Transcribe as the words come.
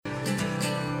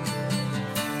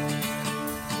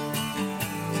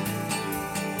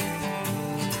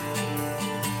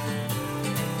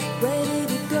ready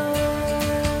to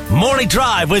go. Morning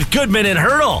Drive with Goodman and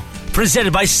Hurdle.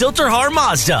 Presented by Silterhar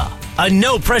Mazda. A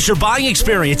no-pressure buying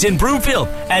experience in Broomfield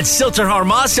at Silterhar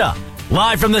Mazda.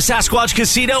 Live from the Sasquatch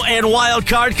Casino and Wild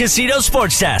Card Casino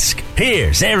Sports Desk.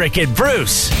 Here's Eric and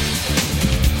Bruce.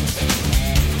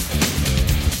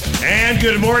 And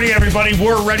good morning, everybody.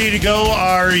 We're ready to go.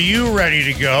 Are you ready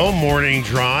to go? Morning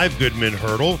Drive, Goodman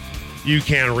Hurdle. You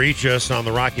can reach us on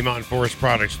the Rocky Mountain Forest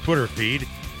Products Twitter feed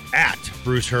at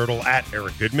Bruce Hurdle, at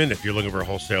Eric Goodman. If you're looking for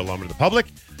wholesale lumber to the public,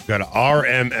 go to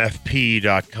rmfp.com.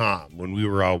 When we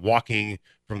were walking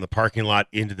from the parking lot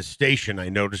into the station, I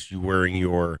noticed you wearing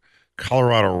your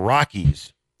Colorado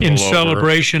Rockies in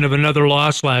celebration of another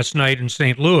loss last night in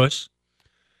St. Louis.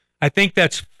 I think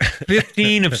that's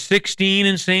 15 of 16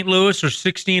 in St. Louis, or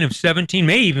 16 of 17,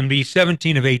 may even be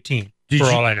 17 of 18,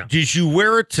 all I know. Did you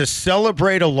wear it to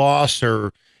celebrate a loss,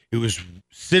 or it was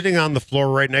sitting on the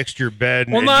floor right next to your bed?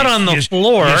 Well, not on the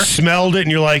floor. You smelled it,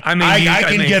 and you're like, I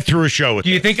can get through a show with it.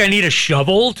 Do you think I need a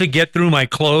shovel to get through my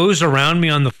clothes around me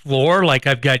on the floor, like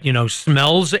I've got,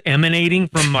 smells emanating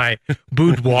from my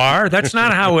boudoir? That's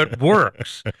not how it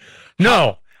works.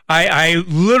 No, I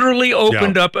literally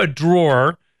opened up a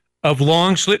drawer of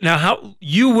long sleeve. Now, how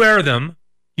you wear them,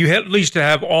 you at least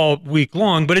have all week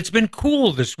long, but it's been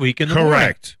cool this week in the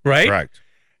morning, right? Correct.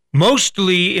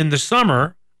 Mostly in the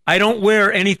summer, I don't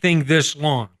wear anything this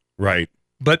long. Right.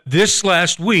 But this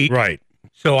last week, right.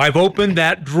 So I've opened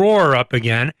that drawer up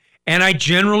again, and I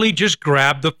generally just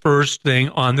grab the first thing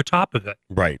on the top of it.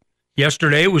 Right.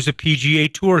 Yesterday, it was a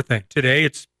PGA Tour thing. Today,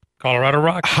 it's Colorado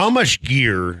Rockies. How much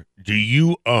gear do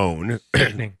you own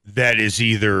that is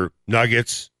either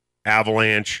Nuggets,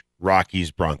 Avalanche,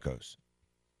 Rockies, Broncos?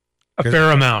 A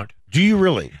fair amount. Do you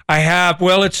really? I have.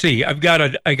 Well, let's see. I got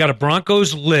a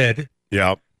Broncos lid.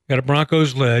 Yeah. Got a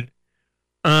Broncos lid.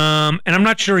 And I'm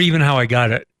not sure even how I got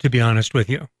it, to be honest with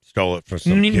you. Stole it from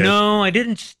some kid? No, I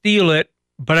didn't steal it,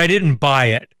 but I didn't buy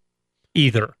it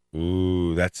either.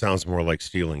 Ooh, that sounds more like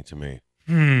stealing to me.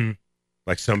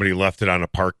 Like somebody left it on a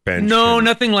park bench. No,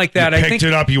 nothing like that. You picked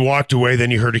it up, you walked away, then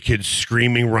you heard a kid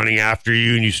screaming, running after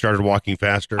you, and you started walking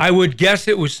faster. I would guess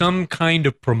it was some kind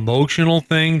of promotional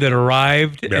thing that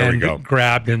arrived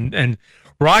grabbed. And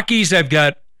Rockies, I've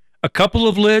got a couple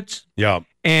of lids. Yeah.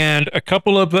 And a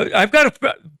couple of, I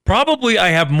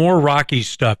have more Rockies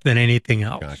stuff than anything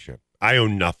else. Gotcha. I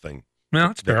own nothing. Well,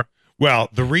 that's fair. Well,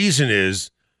 the reason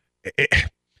is,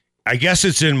 I guess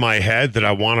it's in my head that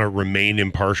I want to remain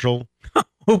impartial.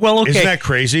 Well, okay. Isn't that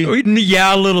crazy?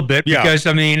 Yeah, a little bit. Yeah. Because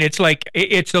it's like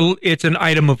it's an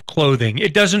item of clothing.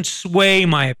 It doesn't sway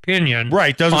my opinion.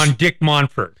 Right. On Dick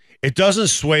Monfort. It doesn't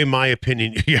sway my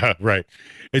opinion. Yeah, right.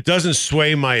 It doesn't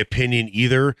sway my opinion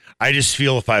either. I just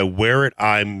feel if I wear it,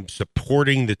 I'm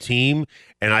supporting the team.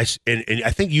 And I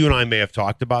think you and I may have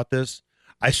talked about this.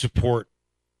 I'm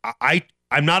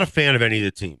not a fan of any of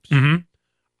the teams. Mm-hmm.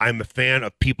 I'm a fan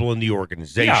of people in the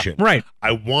organization. Yeah, right.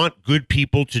 I want good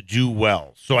people to do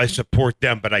well, so I support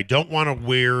them, but I don't want to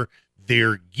wear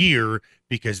their gear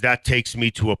because that takes me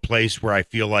to a place where I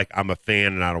feel like I'm a fan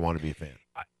and I don't want to be a fan.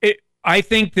 I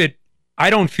think that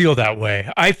I don't feel that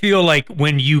way. I feel like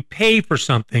when you pay for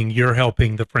something, you're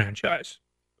helping the franchise.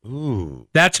 Ooh.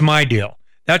 That's my deal.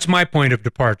 That's my point of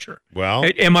departure. Well,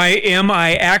 am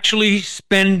I actually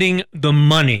spending the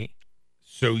money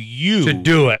to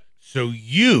do it? So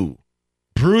you,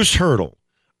 Bruce Hurdle,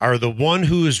 are the one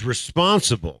who is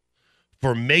responsible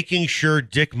for making sure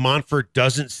Dick Monfort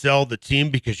doesn't sell the team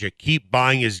because you keep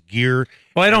buying his gear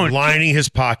and lining his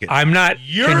pockets. I'm not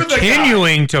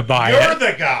continuing to buy it. You're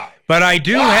the guy. But I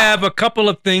do have a couple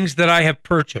of things that I have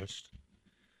purchased.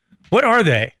 What are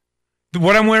they?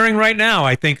 What I'm wearing right now,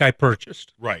 I think I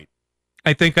purchased. Right.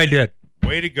 I think I did.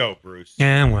 Way to go, Bruce.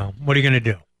 Yeah, well, what are you going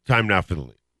to do? Time now for the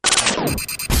lead.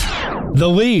 The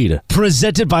Lead,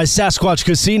 presented by Sasquatch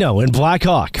Casino in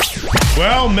Blackhawk.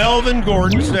 Well, Melvin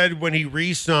Gordons said when he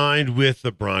re-signed with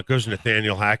the Broncos,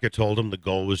 Nathaniel Hackett told him the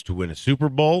goal was to win a Super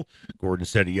Bowl. Gordon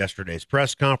said at yesterday's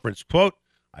press conference, quote,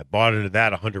 "I bought into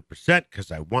that 100%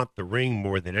 because I want the ring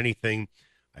more than anything.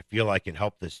 I feel I can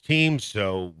help this team,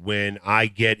 so when I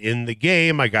get in the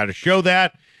game, I got to show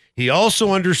that." He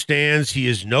also understands he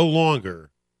is no longer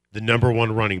the number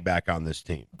one running back on this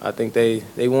team. I think they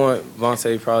want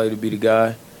Vontae probably to be the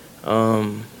guy.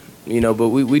 But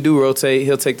we do rotate.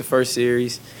 He'll take the first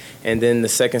series, and then the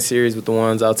second series with the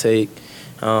ones I'll take.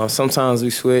 Sometimes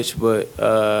we switch, but,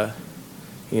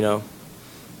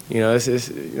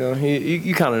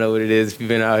 You kind of know what it is if you've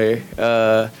been out here.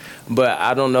 But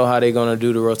I don't know how they're going to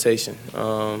do the rotation.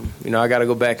 I got to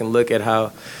go back and look at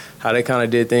how they kind of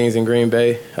did things in Green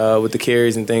Bay with the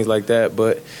carries and things like that.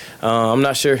 But I'm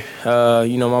not sure. My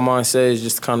mindset is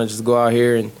just kind of just go out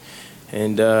here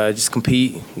and just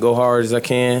compete, go hard as I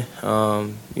can.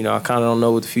 I kind of don't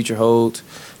know what the future holds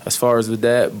as far as with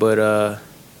that. But, I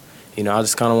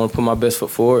just kind of want to put my best foot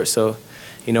forward. So,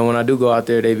 when I do go out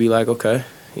there, they be like, okay,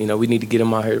 we need to get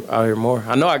him out here more.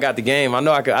 I know I got the game. I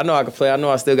know I could play. I know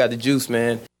I still got the juice,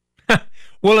 man.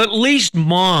 Well, at least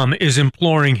Mom is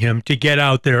imploring him to get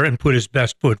out there and put his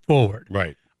best foot forward.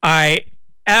 Right. I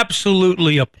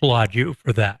absolutely applaud you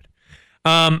for that.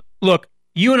 Look,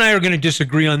 you and I are going to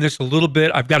disagree on this a little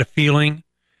bit. I've got a feeling.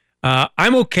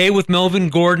 I'm okay with Melvin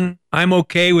Gordon. I'm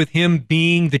okay with him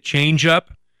being the changeup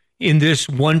in this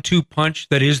 1-2 punch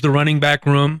that is the running back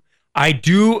room. I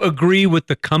do agree with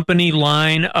the company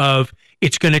line of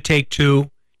it's going to take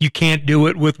two. You can't do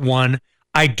it with one.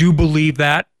 I do believe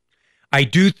that. I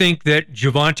do think that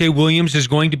Javonte Williams is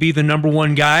going to be the number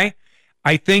one guy.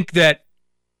 I think that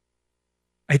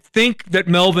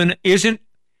Melvin isn't.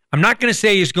 I'm not going to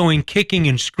say he's going kicking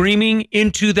and screaming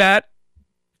into that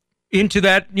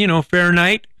fair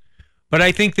night, but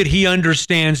I think that he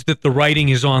understands that the writing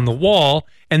is on the wall,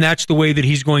 and that's the way that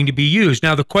he's going to be used.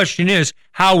 Now, the question is,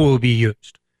 how will he be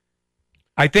used?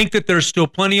 I think that there's still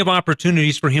plenty of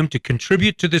opportunities for him to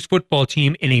contribute to this football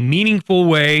team in a meaningful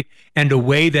way and a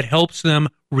way that helps them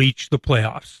reach the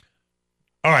playoffs.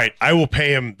 All right, I will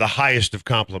pay him the highest of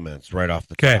compliments right off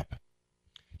the top.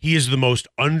 He is the most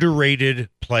underrated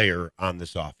player on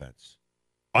this offense.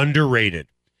 Underrated.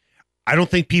 I don't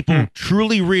think people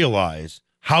truly realize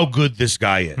how good this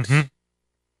guy is. Mm-hmm.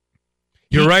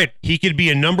 You're right. He could be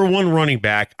a number one running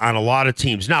back on a lot of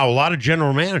teams. Now, a lot of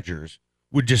general managers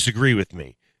would disagree with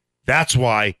me. That's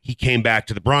why he came back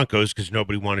to the Broncos, because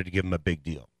nobody wanted to give him a big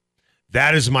deal.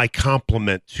 That is my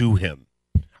compliment to him.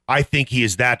 I think he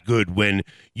is that good when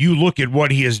you look at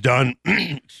what he has done,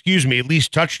 at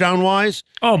least touchdown-wise.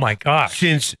 Oh, my gosh.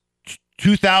 Since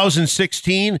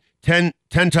 2016, 10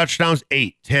 touchdowns,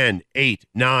 8, 10, 8,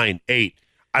 9, 8.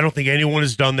 I don't think anyone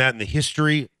has done that in the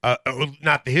history,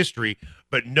 not the history,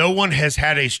 but no one has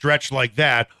had a stretch like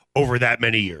that over that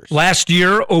many years. Last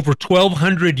year, over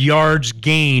 1,200 yards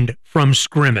gained from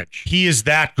scrimmage. He is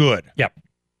that good. Yep.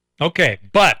 Okay,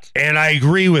 but... And I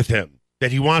agree with him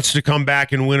that he wants to come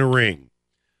back and win a ring.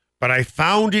 But I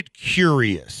found it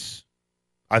curious.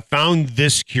 I found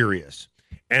this curious.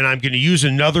 And I'm going to use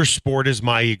another sport as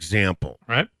my example.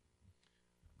 All right.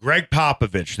 Greg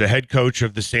Popovich, the head coach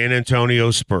of the San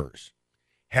Antonio Spurs,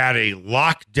 had a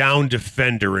lockdown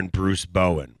defender in Bruce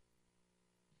Bowen.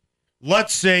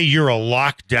 Let's say you're a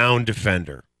lockdown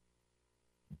defender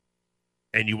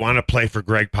and you want to play for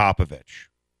Greg Popovich.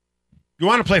 You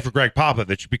want to play for Greg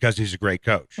Popovich because he's a great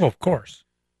coach. Oh, of course.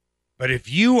 But if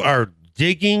you are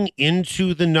digging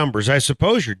into the numbers, I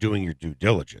suppose you're doing your due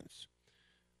diligence.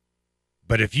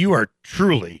 But if you are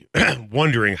truly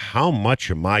wondering how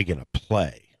much am I going to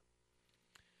play,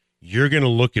 you're going to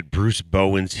look at Bruce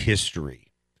Bowen's history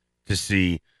to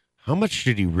see how much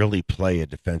did he really play a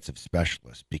defensive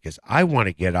specialist, because I want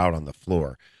to get out on the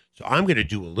floor. So I'm going to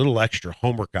do a little extra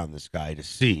homework on this guy to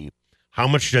see how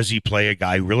much does he play a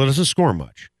guy who really doesn't score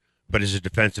much, but is a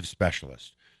defensive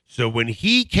specialist. So when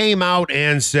he came out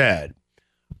and said,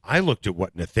 I looked at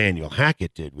what Nathaniel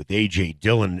Hackett did with A.J.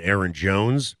 Dillon and Aaron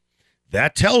Jones,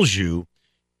 that tells you,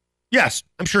 yes,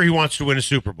 I'm sure he wants to win a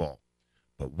Super Bowl.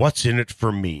 But what's in it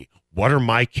for me? What are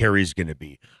my carries going to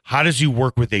be? How does he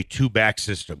work with a two-back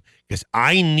system? Because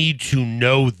I need to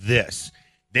know this.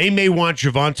 They may want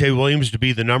Javonte Williams to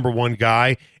be the number one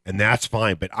guy, and that's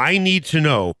fine. But I need to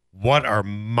know, what are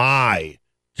my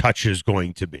touches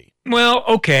going to be? Well,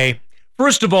 okay.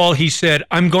 First of all, he said,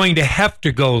 I'm going to have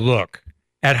to go look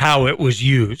at how it was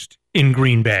used in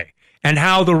Green Bay and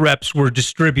how the reps were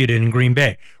distributed in Green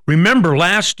Bay. Remember,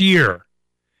 last year,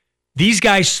 these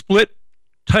guys split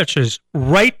touches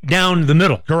right down the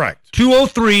middle. Correct.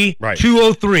 203, right.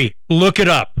 203. Look it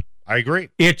up. I agree.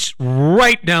 It's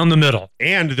right down the middle.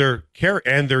 And their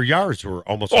yards were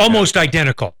almost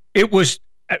identical. It was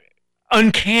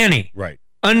uncanny. Right.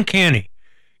 Uncanny.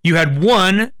 You had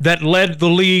one that led the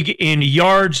league in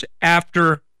yards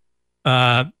after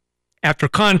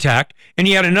contact, and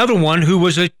you had another one who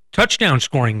was a touchdown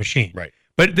scoring machine. Right.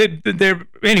 But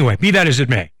anyway, be that as it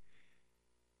may.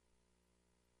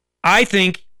 I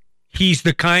think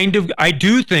I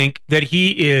do think that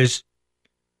he is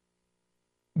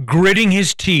gritting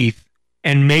his teeth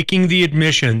and making the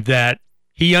admission that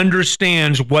he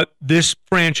understands what this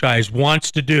franchise wants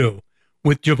to do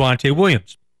with Javonte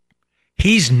Williams.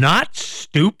 He's not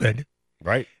stupid.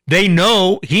 Right. He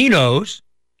knows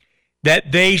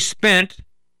that they spent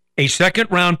a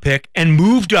second-round pick and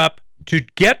moved up to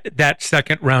get that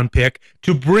second-round pick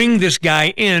to bring this guy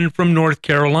in from North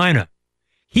Carolina.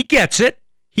 He gets it.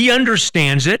 He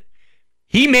understands it.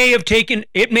 It may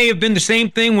have been the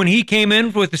same thing when he came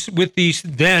in with the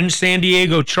then San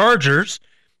Diego Chargers,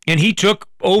 and he took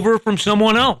over from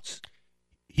someone else.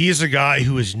 He is a guy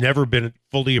who has never been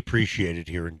fully appreciated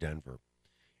here in Denver.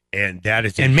 And that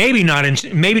is, maybe not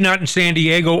in San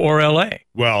Diego or LA.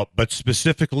 Well, but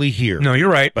specifically here. No,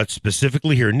 you're right. But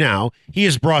specifically here now, he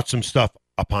has brought some stuff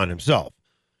upon himself.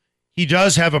 He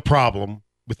does have a problem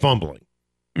with fumbling.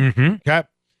 Mm-hmm. Okay.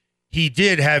 He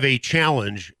did have a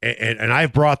challenge, and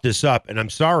I've brought this up, and I'm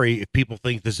sorry if people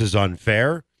think this is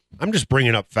unfair. I'm just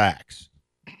bringing up facts.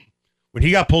 When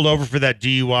he got pulled over for that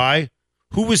DUI,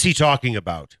 who was he talking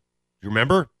about? You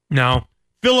remember? No.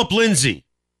 Philip Lindsay.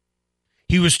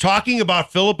 He was talking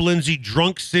about Philip Lindsay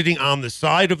drunk sitting on the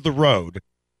side of the road,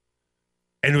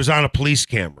 and it was on a police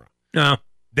camera. No.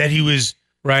 That he was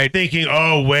thinking,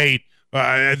 oh, wait,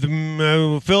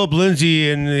 Philip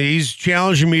Lindsay, and he's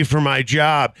challenging me for my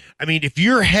job. I mean, if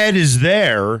your head is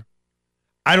there,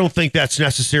 I don't think that's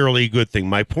necessarily a good thing.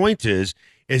 My point is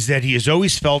that he has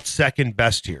always felt second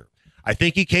best here. I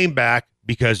think he came back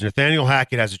because Nathaniel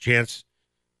Hackett has a chance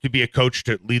to be a coach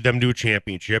to lead them to a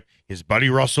championship. His buddy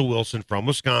Russell Wilson from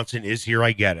Wisconsin is here.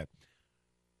 I get it.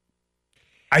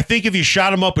 I think if you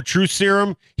shot him up with truth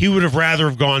serum, he would have rather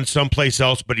have gone someplace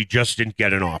else, but he just didn't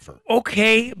get an offer.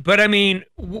 Okay, but I mean,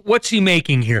 what's he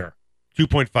making here?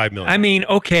 $2.5 million. I mean,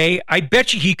 okay, I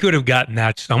bet you he could have gotten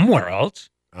that somewhere else.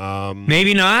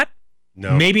 Maybe not.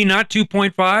 No. Maybe not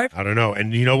 2.5. I don't know.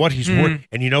 And you know what? He's worth.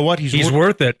 And you know what? He's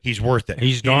worth it. He's worth it.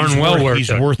 He's darn well worth it.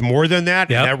 He's worth more than that.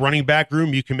 Yep. And that running back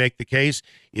room, you can make the case,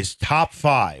 is top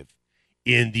 5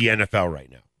 in the NFL right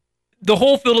now. The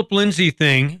whole Philip Lindsay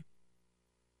thing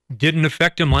didn't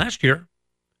affect him last year.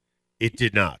 It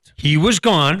did not. He was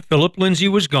gone. Philip Lindsay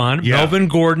was gone. Yeah. Melvin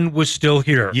Gordon was still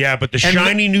here. Yeah, but the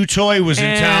shiny new toy was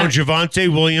in town,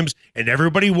 Javonte Williams, and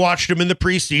everybody watched him in the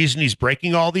preseason. He's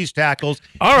breaking all these tackles.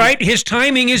 All right, his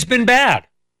timing has been bad.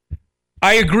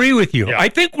 I agree with you. Yeah. I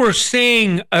think we're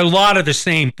saying a lot of the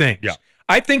same things. Yeah.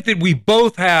 I think that we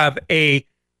both have a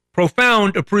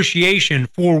profound appreciation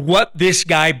for what this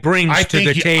guy brings to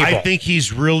the table. I think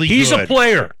he's really He's good. a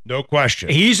player. No question.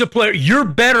 He's a player. You're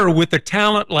better with a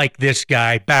talent like this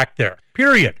guy back there,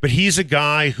 period. But he's a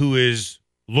guy who is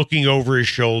looking over his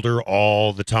shoulder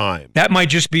all the time. That might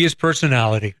just be his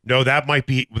personality. No, that might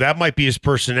be his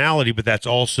personality, but that's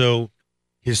also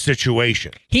his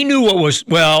situation. He knew what was,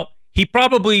 he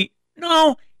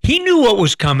knew what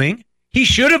was coming. He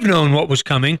should have known what was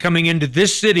coming into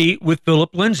this city with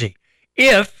Philip Lindsay.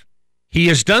 If he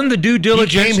has done the due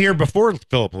diligence. He came here before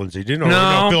Philip Lindsay, didn't he?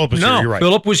 No, Philip was here. You're right.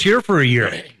 Philip was here for a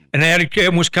year.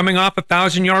 And was coming off a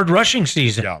 1,000-yard rushing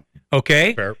season. Yeah.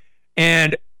 Okay? Fair.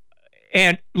 And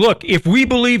look, if we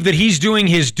believe that he's doing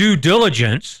his due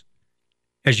diligence,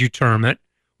 as you term it,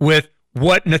 with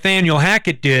what Nathaniel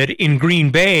Hackett did in Green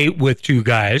Bay with 2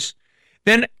 guys,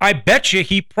 then I bet you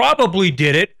he probably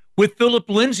did it with Philip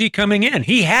Lindsay coming in.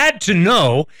 He had to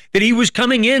know that he was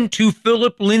coming into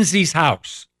Philip Lindsay's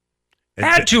house.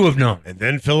 Had to have known. And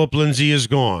then Philip Lindsay is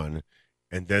gone,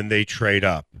 and then they trade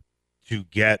up to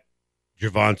get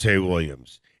Javonte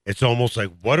Williams. It's almost like,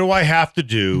 what do I have to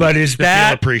do but is to that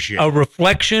feel appreciated? A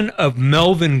reflection of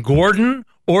Melvin Gordon,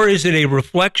 or is it a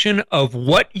reflection of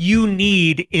what you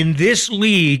need in this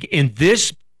league in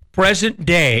this present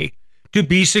day to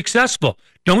be successful?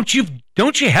 Don't you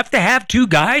have to have 2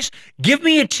 guys? Give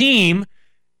me a team.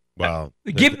 Well,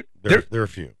 there are a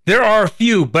few. There are a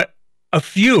few, but a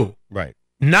few. Right.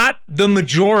 Not the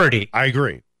majority. I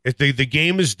agree. The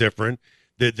game is different.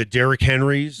 The Derrick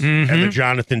Henrys and the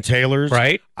Jonathan Taylors.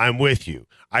 Right. I'm with you.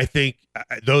 I think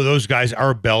those guys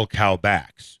are bell cow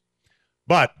backs.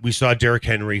 But we saw Derrick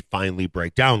Henry finally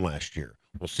break down last year.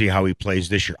 We'll see how he plays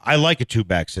this year. I like a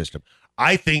 2-back system.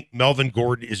 I think Melvin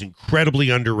Gordon is incredibly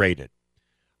underrated.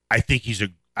 I think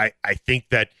I think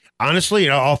that, honestly,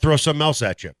 I'll throw something else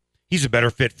at you. He's a better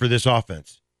fit for this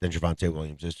offense than Javonte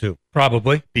Williams is, too.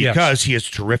 Probably. Because he has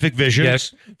terrific vision.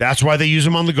 Yes. That's why they use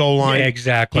him on the goal line. Yeah,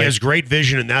 exactly. He has great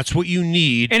vision, and that's what you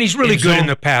need. And he's really good in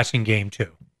the passing game,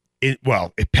 too.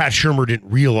 Pat Shurmur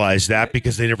didn't realize that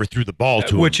because they never threw the ball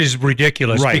to him. Which is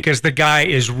ridiculous, right, because the guy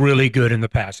is really good in the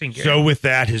passing game. So with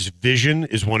that, his vision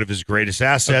is one of his greatest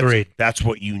assets. Agreed. That's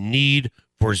what you need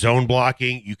for zone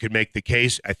blocking. You could make the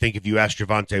case. I think if you ask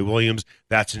Javonte Williams,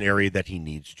 that's an area that he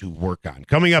needs to work on.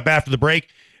 Coming up after the break,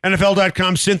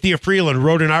 NFL.com Cynthia Freeland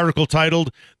wrote an article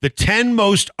titled The 10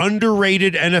 Most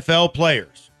Underrated NFL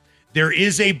Players. There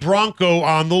is a Bronco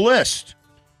on the list.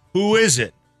 Who is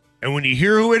it? And when you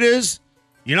hear who it is,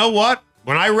 you know what?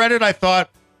 When I read it, I thought,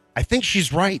 I think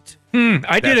she's right.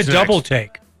 I did a double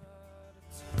take.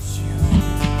 Cause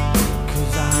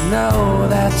I know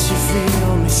that you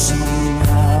feel me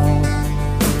somehow.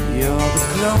 You're the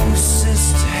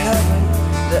closest to heaven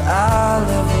that I'll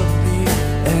ever be,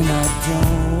 and I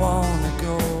don't wanna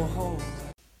go home.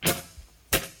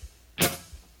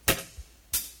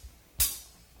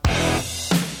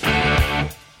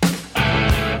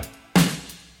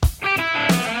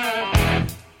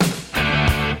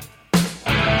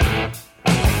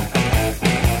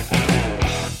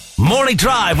 Morning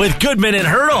Drive with Goodman and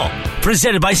Hurdle.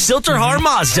 Presented by Silterhar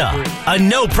Mazda. A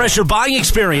no-pressure buying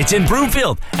experience in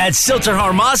Broomfield at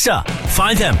Silterhar Mazda.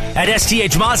 Find them at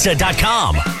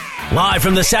sthmazda.com. Live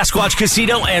from the Sasquatch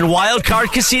Casino and Wild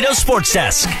Card Casino Sports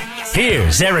Desk.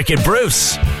 Here's Eric and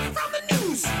Bruce.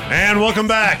 And welcome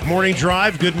back. Morning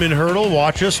Drive, Goodman Hurdle.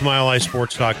 Watch us,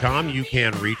 milehighsports.com. You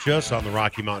can reach us on the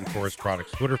Rocky Mountain Forest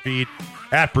Products Twitter feed.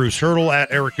 At Bruce Hurdle,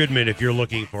 at Eric Goodman if you're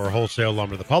looking for wholesale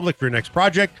lumber to the public for your next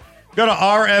project. Go to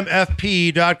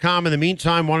rmfp.com. In the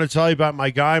meantime, want to tell you about my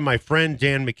friend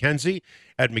Dan McKenzie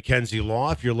at McKenzie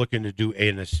Law. If you're looking to do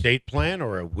an estate plan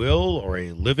or a will or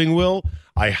a living will,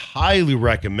 I highly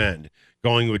recommend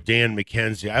going with Dan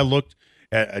McKenzie. I looked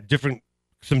at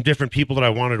some different people that I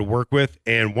wanted to work with,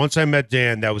 and once I met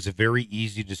Dan, that was a very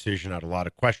easy decision. I had a lot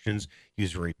of questions. He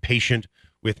was very patient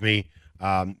with me.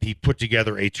 He put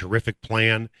together a terrific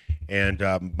plan, and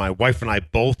my wife and I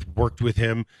both worked with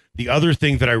him. The other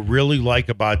thing that I really like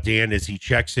about Dan is he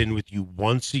checks in with you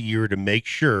once a year to make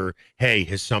sure, hey,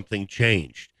 has something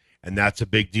changed? And that's a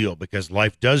big deal because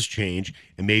life does change,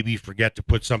 and maybe you forget to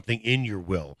put something in your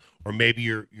will, or maybe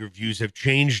your views have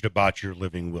changed about your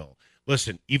living will.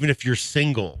 Listen, even if you're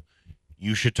single,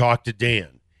 you should talk to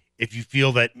Dan. If you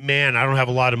feel that, man, I don't have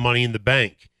a lot of money in the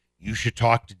bank, you should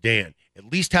talk to Dan.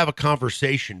 At least have a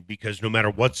conversation, because no matter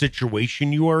what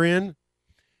situation you are in,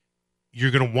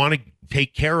 you're going to want to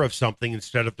take care of something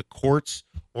instead of the courts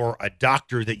or a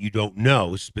doctor that you don't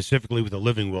know, specifically with a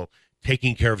living will,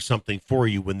 taking care of something for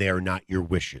you when they are not your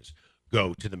wishes.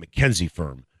 Go to the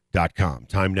McKenzieFirm.com.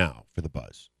 Time now for the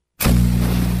buzz.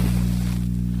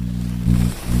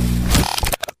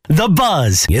 The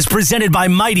Buzz is presented by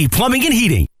Mighty Plumbing and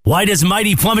Heating. Why does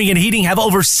Mighty Plumbing and Heating have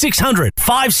over 600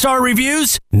 five-star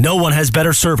reviews? No one has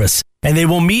better service, and they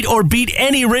will meet or beat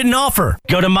any written offer.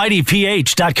 Go to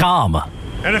mightyph.com.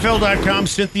 NFL.com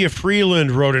Cynthia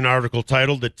Freeland wrote an article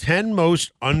titled The 10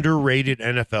 Most Underrated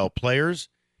NFL Players.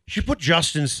 She put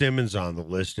Justin Simmons on the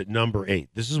list at number 8.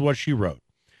 This is what she wrote.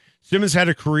 Simmons had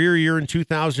a career year in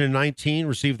 2019,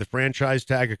 received the franchise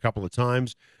tag a couple of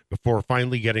times before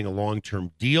finally getting a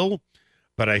long-term deal.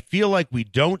 But I feel like we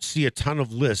don't see a ton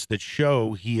of lists that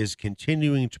show he is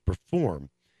continuing to perform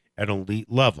at an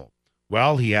elite level.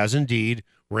 Well, he has indeed,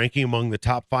 ranking among the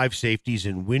top 5 safeties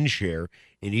in win share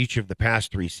in each of the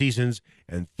past 3 seasons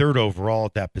and 3rd overall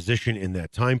at that position in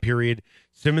that time period.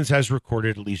 Simmons has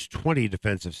recorded at least 20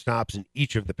 defensive stops in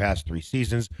each of the past 3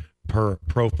 seasons per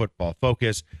Pro Football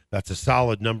Focus. That's a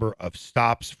solid number of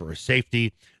stops for a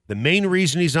safety. The main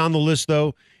reason he's on the list,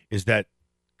 though, is that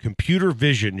computer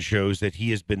vision shows that he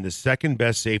has been the second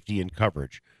best safety in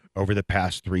coverage over the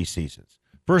past 3 seasons.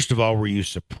 First of all, were you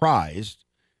surprised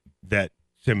that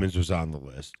Simmons was on the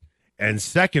list? And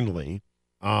secondly,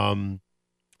 do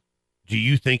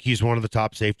you think he's one of the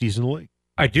top safeties in the league?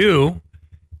 I do,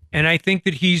 and I think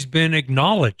that he's been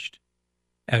acknowledged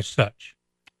as such.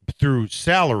 Through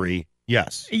salary,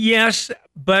 yes. Yes,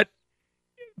 but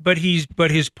his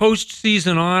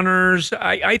postseason honors,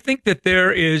 I think that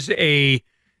there is a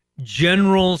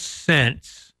general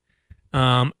sense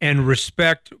and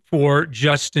respect for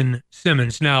Justin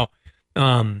Simmons. Now,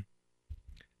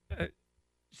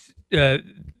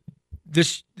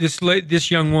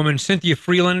 this young woman, Cynthia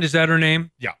Freeland, is that her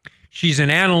name? Yeah. She's an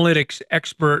analytics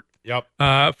expert. Yep.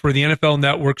 For the NFL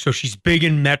Network, so she's big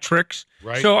in metrics.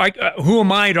 Right. So who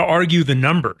am I to argue the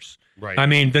numbers? Right. I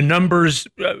mean, the numbers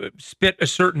spit a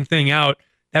certain thing out.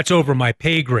 That's over my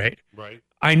pay grade. Right.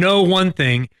 I know one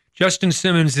thing. Justin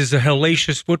Simmons is a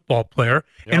hellacious football player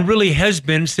and really has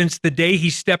been since the day he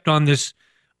stepped on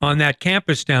that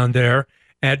campus down there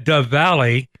at Dove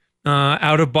Valley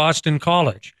out of Boston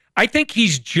College. I think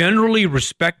he's generally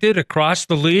respected across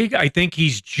the league. I think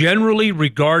he's generally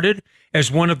regarded as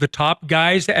one of the top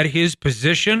guys at his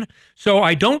position. So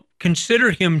I don't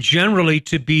consider him generally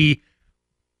to be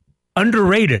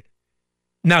Underrated.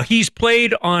 Now, he's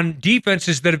played on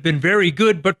defenses that have been very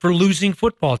good, but for losing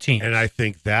football teams. And I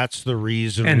think that's the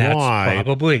reason And that's why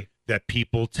probably that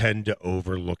people tend to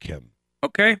overlook him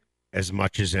okay. as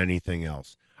much as anything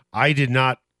else. I did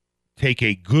not take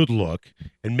a good look,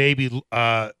 and maybe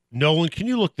Nolan, can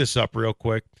you look this up real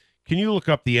quick? Can you look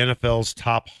up the NFL's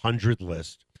top 100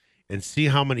 list and see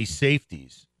how many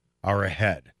safeties are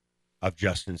ahead of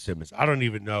Justin Simmons? I don't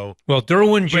even know. Well,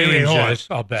 Derwin Wait, James hold on. is,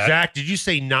 I'll bet. Zach, did you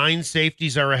say 9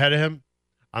 safeties are ahead of him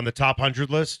on the top 100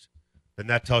 list? Then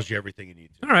that tells you everything you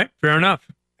need to. All right, fair enough.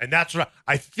 And that's what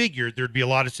I figured there'd be a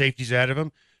lot of safeties ahead of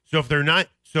him. So if they're not,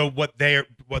 so what the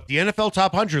NFL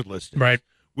top 100 list is, Right.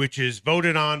 which is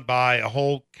voted on by a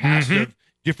whole cast of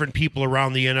different people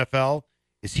around the NFL,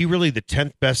 is he really the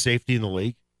 10th best safety in the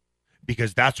league?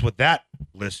 Because that's what that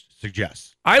list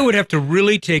suggests. I would have to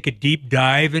really take a deep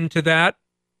dive into that.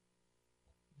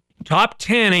 Top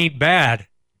 10 ain't bad.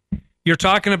 You're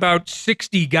talking about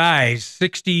 60 guys,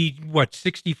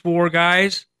 64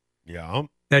 guys Yeah.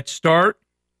 that start.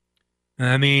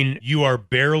 I mean, You are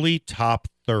barely top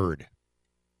third.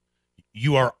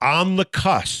 You are on the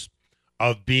cusp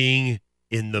of being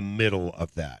in the middle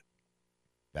of that.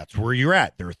 That's where you're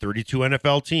at. There are 32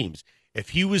 NFL teams. If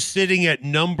he was sitting at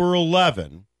number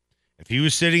 11, would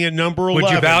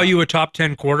you value a top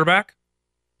 10 quarterback?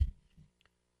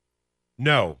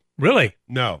 No, Really?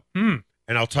 no. Hmm.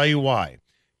 And I'll tell you why.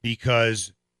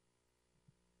 Because,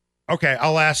 okay,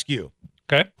 I'll ask you.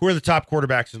 Okay. Who are the top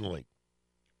quarterbacks in the league?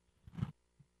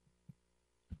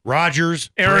 Rodgers,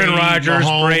 Aaron Brady, Rodgers,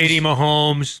 Mahomes. Brady,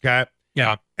 Mahomes. Okay.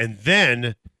 Yeah. And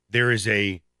then there is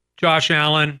Josh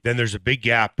Allen. then there's a big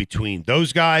gap between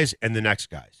those guys and the next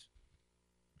guys.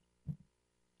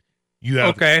 You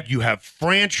have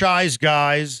franchise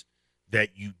guys that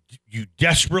you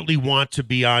desperately want to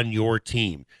be on your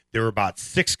team. There are about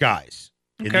 6 guys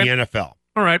in the Okay. NFL,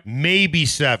 All right. maybe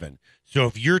 7. So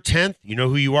if you're 10th, you know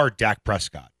who you are, Dak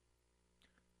Prescott.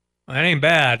 That ain't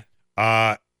bad.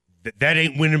 That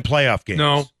ain't winning playoff games.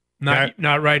 No,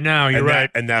 not right now. You're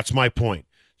right. And that's my point.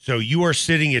 So you are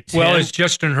sitting at 10. Well, is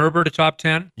Justin Herbert a top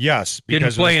 10? Yes, Didn't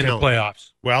because play of in his the talent.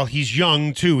 playoffs. Well, he's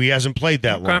young, too. He hasn't played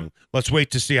that Okay. long. Let's wait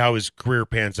to see how his career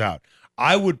pans out.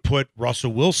 I would put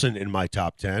Russell Wilson in my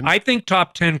top 10. I think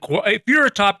top 10. If you're a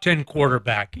top 10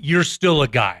 quarterback, you're still a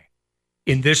guy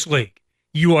in this league.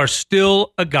 You are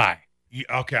still a guy.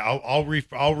 Okay, I'll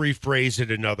rephrase it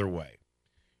another way.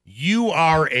 You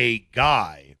are a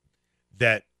guy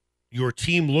that your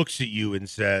team looks at you and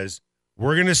says,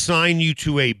 we're going to sign you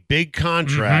to a big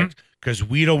contract because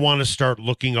we don't want to start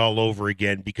looking all over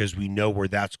again because we know where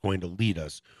that's going to lead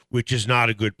us, which is not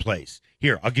a good place.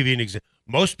 Here, I'll give you an example.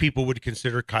 Most people would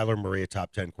consider Kyler Murray a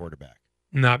top 10 quarterback.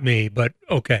 Not me, but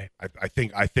okay. I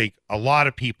think a lot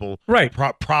of people Right.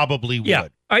 probably would. Yeah,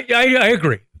 I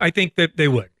agree. I think that they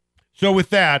would. So with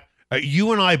that,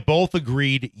 you and I both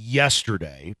agreed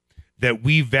yesterday that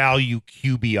we value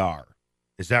QBR.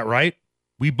 Is that right?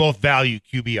 We both value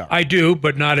QBR. I do,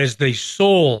 but not as the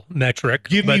sole metric.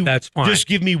 But that's fine. Just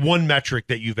give me one metric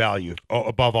that you value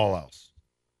above all else.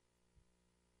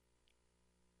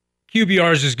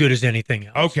 QBR is as good as anything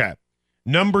else. Okay.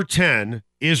 Number 10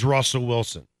 is Russell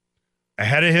Wilson.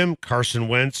 Ahead of him, Carson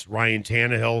Wentz, Ryan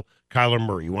Tannehill, Kyler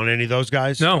Murray. You want any of those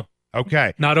guys? No,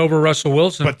 Okay. not over Russell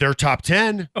Wilson. But they're top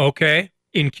 10 okay,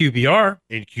 in QBR.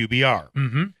 in QBR.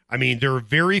 Mm-hmm. I mean, there are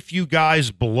very few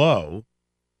guys below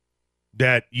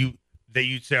that you'd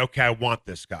say, okay, I want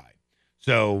this guy.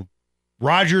 So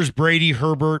Rodgers, Brady,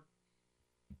 Herbert,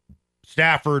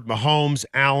 Stafford, Mahomes,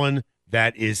 Allen,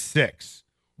 that is 6.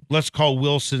 Let's call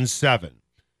Wilson 7.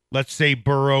 Let's say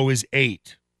Burrow is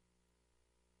 8.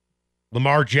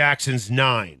 Lamar Jackson's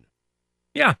 9.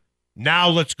 Yeah. Now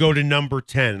let's go to number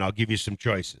 10, and I'll give you some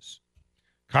choices.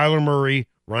 Kyler Murray,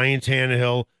 Ryan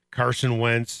Tannehill, Carson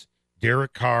Wentz,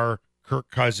 Derek Carr, Kirk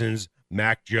Cousins,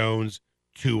 Mac Jones,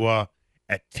 Tua.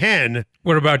 At 10,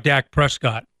 What about Dak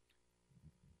Prescott?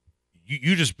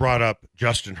 you just brought up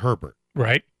Justin Herbert,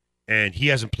 Right. and he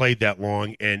hasn't played that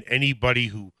long, and anybody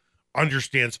who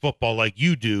understands football like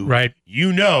you do, Right.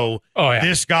 you know Oh, yeah.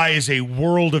 this guy is a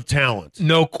world of talent.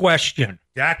 No question.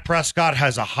 Dak Prescott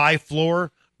has a high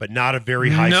floor, but not a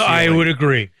very high No, ceiling. I would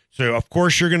agree. So, of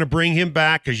course, you're going to bring him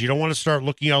back because you don't want to start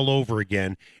looking all over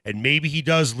again. And maybe he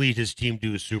does lead his team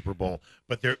to a Super Bowl.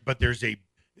 But there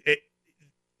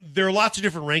are lots of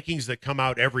different rankings that come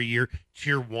out every year.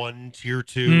 Tier 1, Tier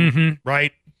 2, Mhm.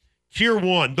 right? Tier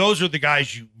 1, those are the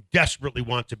guys you desperately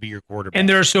want to be your quarterback. And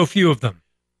there are so few of them.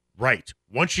 Right.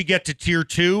 Once you get to Tier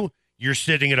 2, you're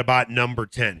sitting at about number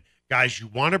 10. Guys you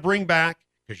want to bring back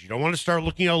because you don't want to start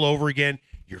looking all over again.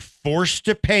 You're forced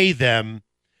to pay them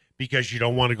because you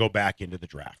don't want to go back into the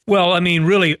draft. Well, I mean,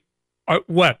 really,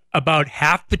 about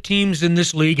half the teams in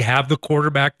this league have the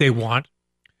quarterback they want?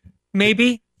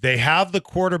 Maybe? They have the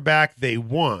quarterback they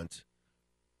want,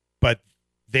 but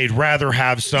they'd rather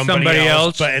have somebody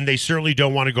else. And they certainly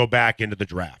don't want to go back into the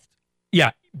draft.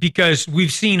 Yeah, because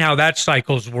we've seen how that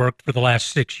cycle's worked for the last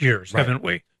 6 years, Right. haven't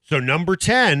we? So number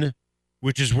 10,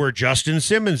 which is where Justin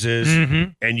Simmons is,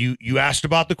 and you asked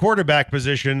about the quarterback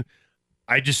position,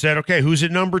 I just said, okay, who's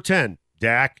at number 10?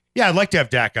 Dak. Yeah, I'd like to have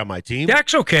Dak on my team.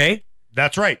 Dak's okay.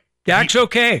 That's right. Dak's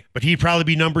okay. But he'd probably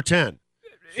be number 10.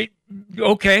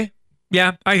 Okay.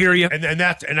 Yeah, I hear you.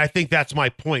 And I think that's my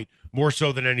point more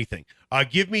so than anything.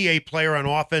 Give me a player on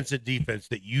offense and defense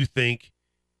that you think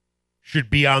should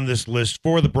be on this list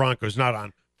for the Broncos, not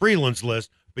on Freeland's list,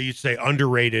 but you'd say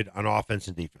underrated on offense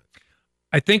and defense.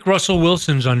 I think Russell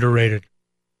Wilson's underrated.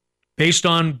 Based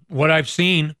on what I've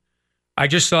seen, I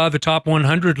just saw the top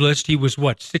 100 list. He was,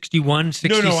 61,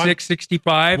 66,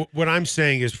 65? What I'm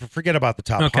saying is, forget about the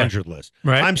top 100 list.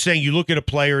 Right. I'm saying you look at a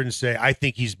player and say, I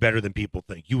think he's better than people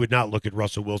think. You would not look at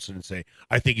Russell Wilson and say,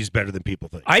 I think he's better than people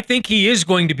think. I think he is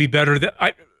going to be better than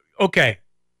okay.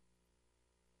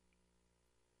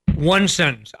 One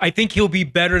sentence. I think he'll be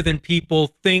better than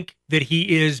people think that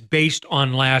he is based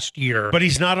on last year. But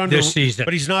he's not this season.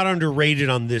 But he's not underrated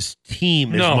on this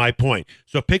team. Is No. my point.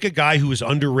 So pick a guy who is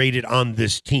underrated on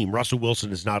this team. Russell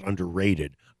Wilson is not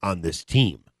underrated on this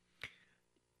team.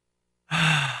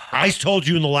 I told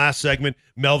you in the last segment,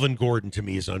 Melvin Gordon to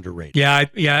me is underrated.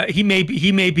 Yeah, he may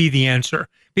be the answer,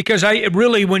 because I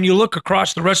really, when you look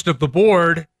across the rest of the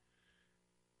board,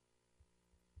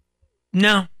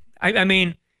 no, I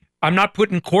mean, I'm not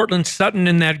putting Cortland Sutton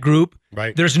in that group.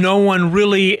 Right. There's no one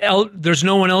really there's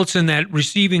no one else in that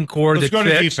receiving core Let's that go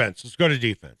fits. to defense. Let's go to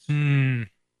defense.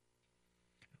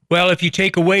 Well, if you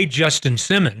take away Justin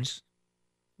Simmons,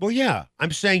 Well, yeah.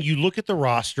 I'm saying you look at the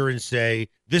roster and say,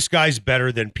 this guy's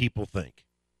better than people think.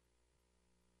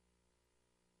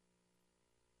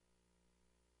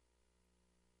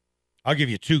 I'll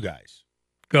give you two guys.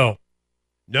 go.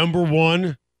 Number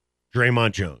one,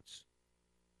 Draymond Jones.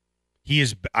 He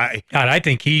is. God, I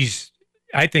think he's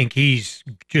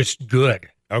just good.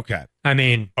 Okay. I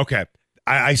mean, Okay.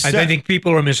 I said. I think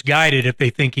people are misguided if they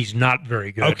think he's not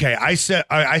very good. Okay. I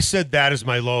said that as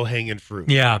my low hanging fruit.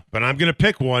 Yeah. But I'm going to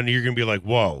pick one. And you're going to be like,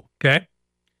 whoa. Okay.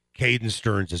 Caden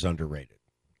Stearns is underrated.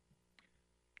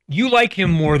 You like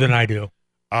him more than I do.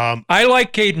 I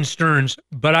like Caden Stearns,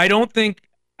 but I don't think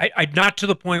I not to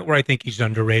the point where I think he's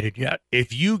underrated yet.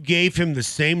 If you gave him the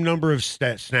same number of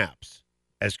snaps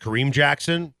as Kareem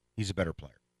Jackson, he's a better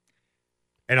player.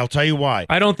 And I'll tell you why.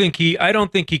 I don't think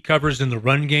he covers in the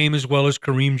run game as well as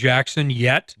Kareem Jackson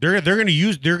yet. They're going to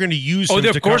use Oh, him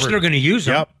of course cover. they're going to use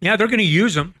him. Yep. Yeah, they're going to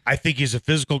use him. I think he's a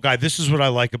physical guy. This is what I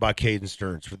like about Caden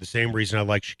Stearns for the same reason I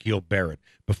like Shaquille Barrett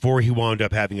before he wound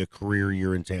up having a career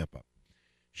year in Tampa.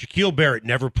 Shaquille Barrett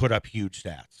never put up huge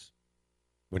stats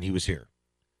when he was here,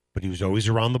 but he was always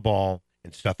around the ball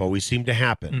and stuff always seemed to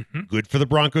happen. Mm-hmm. Good for the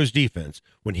Broncos defense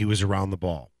when he was around the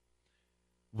ball.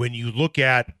 When you look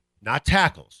at not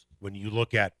tackles, when you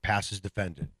look at passes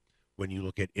defended, when you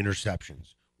look at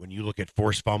interceptions, when you look at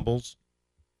forced fumbles,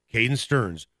 Caden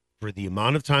Stearns, for the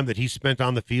amount of time that he spent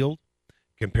on the field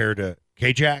compared to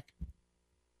K-Jack,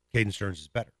 Caden Stearns is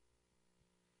better.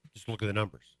 Just look at the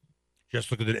numbers. Just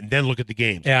look at it, and then look at the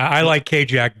games. Yeah, I like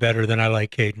K-Jack better than I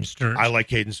like Caden Stearns. I like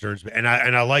Caden Stearns, and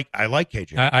I like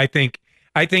K-Jack. I think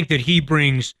that he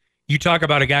brings. You talk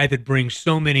about a guy that brings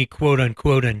so many quote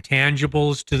unquote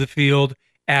intangibles to the field: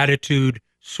 attitude,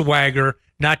 swagger,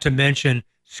 not to mention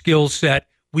skill set.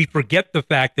 We forget the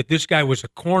fact that this guy was a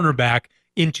cornerback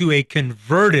into a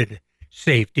converted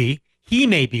safety. He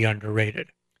may be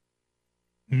underrated.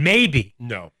 Maybe.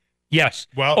 No. Yes.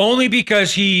 Well, only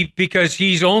because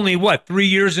he's only 3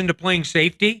 years into playing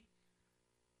safety?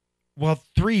 Well,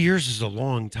 3 years is a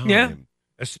long time. Yeah.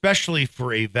 Especially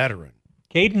for a veteran.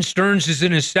 Caden Stearns is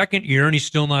in his second year and he's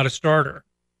still not a starter.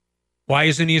 Why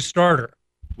isn't he a starter?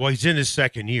 Well, he's in his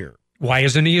second year. Why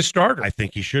isn't he a starter? I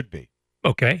think he should be.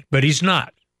 Okay, but he's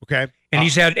not. Okay. And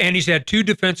he's had two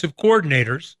defensive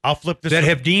coordinators I'll flip this that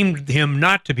have deemed him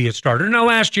not to be a starter. Now,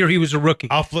 last year he was a rookie.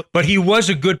 But he was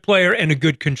a good player and a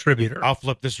good contributor. I'll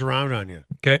flip this around on you.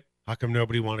 Okay. How come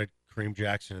nobody wanted Kareem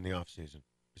Jackson in the offseason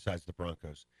besides the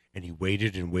Broncos? And he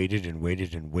waited and waited and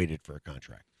waited and waited for a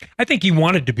contract. I think he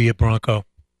wanted to be a Bronco.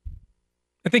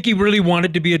 I think he really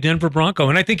wanted to be a Denver Bronco.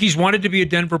 And I think he's wanted to be a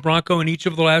Denver Bronco in each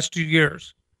of the last 2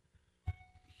 years.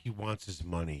 He wants his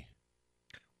money.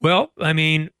 Well, I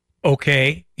mean,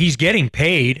 okay, he's getting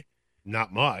paid.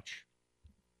 Not much.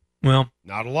 Well,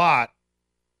 not a lot.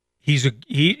 He's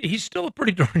still a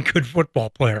pretty darn good football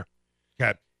player.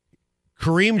 Okay.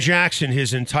 Kareem Jackson,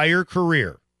 his entire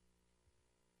career,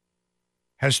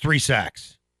 has 3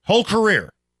 sacks. Whole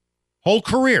career.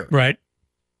 Right.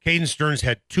 Caden Stearns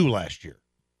had 2 last year.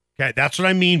 Okay, that's what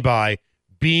I mean by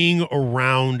being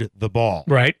around the ball.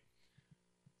 Right.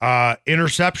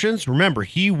 Interceptions, remember,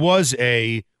 he was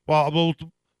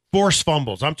forced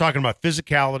fumbles. I'm talking about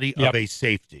physicality of a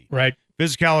safety. Right.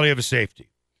 Physicality of a safety.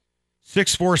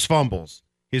 6 forced fumbles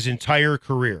his entire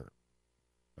career.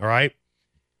 All right?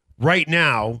 Right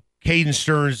now, Caden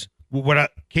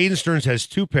Stearns has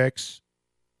 2 picks,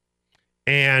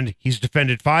 and he's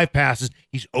defended 5 passes.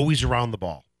 He's always around the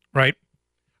ball. Right.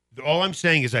 All I'm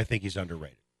saying is I think he's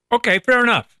underrated. Okay, fair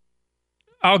enough.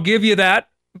 I'll give you that,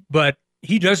 but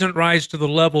he doesn't rise to the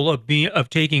level of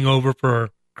taking over for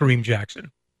Kareem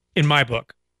Jackson, in my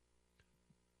book,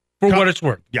 for what it's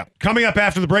worth. Yeah. Coming up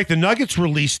after the break, the Nuggets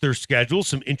released their schedule.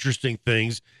 Some interesting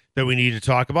things that we need to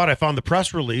talk about. I found the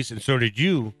press release, and so did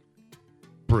you,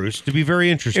 Bruce, to be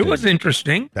very interesting. It was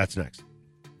interesting. That's next.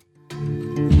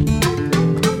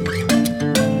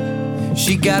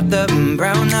 She got the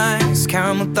brown eyes,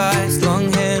 caramel thighs,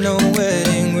 long hair, no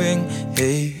wedding ring.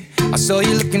 Hey, I saw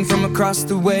you looking from across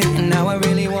the way, and now I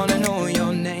really want to know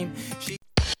your name.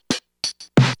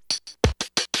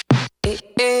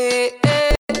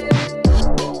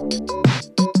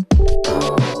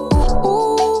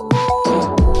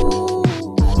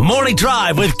 Morning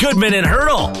Drive with Goodman and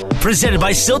Hurdle. Presented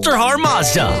by Silterhar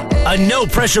Mazda. A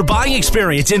no-pressure buying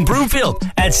experience in Broomfield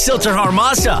at Silterhar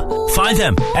Mazda. Find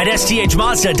them at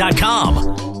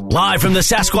sthmazda.com. Live from the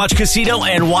Sasquatch Casino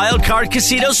and Wildcard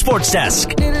Casino Sports Desk.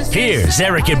 Here's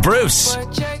Eric and Bruce.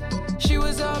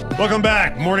 Welcome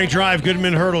back. Morning Drive,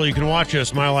 Goodman Hurdle. You can watch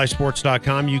us,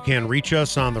 milehighsports.com. You can reach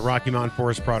us on the Rocky Mountain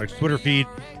Forest Products Twitter feed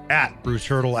at Bruce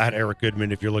Hurdle, at Eric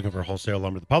Goodman. If you're looking for wholesale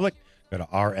lumber to the public, go to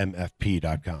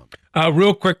rmfp.com.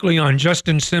 Real quickly on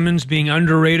Justin Simmons being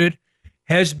underrated,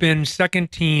 has been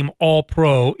second team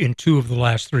All-Pro in 2 of the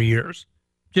last 3 years.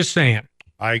 Just saying.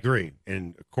 I agree.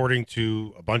 And according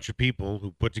to a bunch of people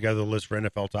who put together the list for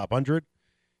NFL Top 100,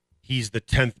 he's the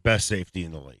 10th best safety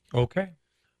in the league. Okay.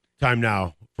 Time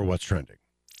now for What's Trending.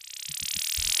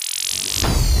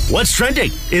 What's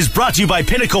Trending is brought to you by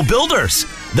Pinnacle Builders,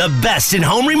 the best in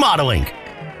home remodeling.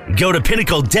 Go to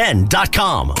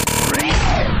pinnacleden.com.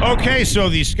 Okay, so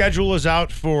the schedule is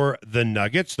out for the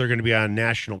Nuggets. They're going to be on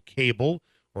national cable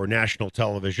or national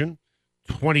television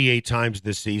 28 times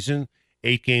this season.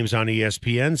 8 games on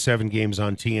ESPN, 7 games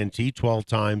on TNT, 12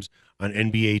 times on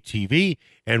NBA TV,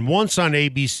 and once on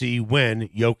ABC when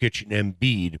Jokic and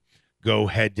Embiid go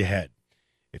head-to-head.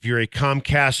 If you're a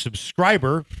Comcast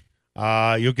subscriber,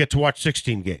 you'll get to watch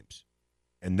 16 games,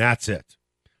 and that's it.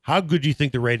 How good do you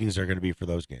think the ratings are going to be for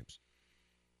those games?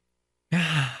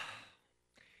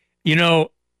 You know,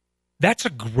 that's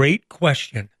a great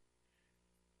question.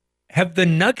 Have the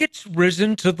Nuggets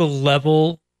risen to the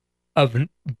level of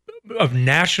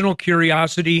national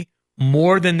curiosity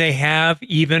more than they have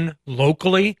even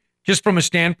locally, just from a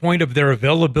standpoint of their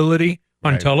availability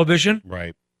on television?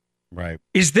 Right.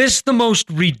 Is this the most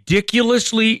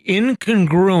ridiculously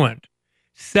incongruent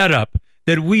setup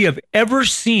that we have ever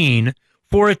seen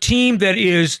for a team that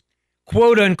is,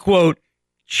 quote unquote,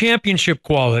 championship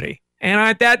quality?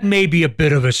 And that may be a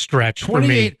bit of a stretch for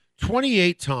me.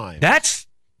 28 times. That's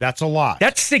a lot.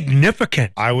 That's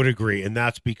significant. I would agree. And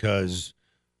that's because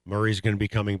Murray's going to be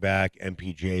coming back.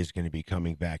 MPJ is going to be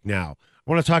coming back. Now,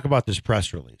 I want to talk about this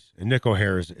press release. And Nick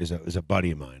O'Hare is a buddy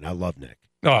of mine. I love Nick.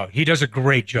 Oh, he does a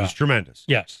great job. He's tremendous.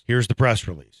 Yes. Here's the press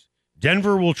release.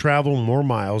 Denver will travel more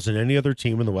miles than any other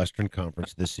team in the Western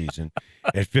Conference this season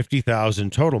at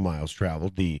 50,000 total miles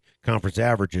traveled. The conference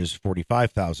average is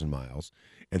 45,000 miles,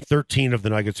 and 13 of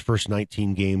the Nuggets' first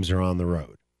 19 games are on the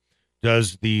road.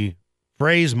 Does the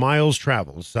phrase miles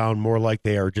traveled sound more like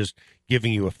they are just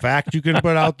giving you a fact you can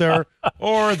put out there,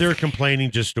 or they're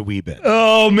complaining just a wee bit?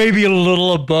 Oh, maybe a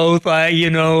little of both.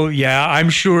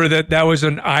 I'm sure that was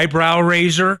an eyebrow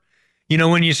raiser. You know,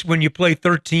 when you play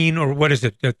 13, or what is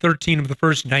it, 13 of the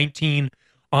first 19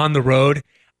 on the road,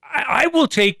 I will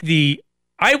take the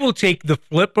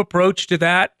flip approach to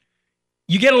that.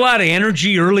 You get a lot of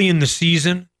energy early in the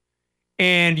season,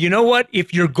 and you know what?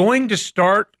 If you're going to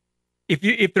start,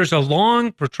 if there's a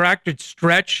long protracted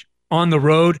stretch on the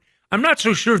road, I'm not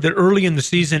so sure that early in the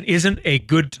season isn't a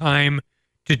good time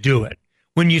to do it.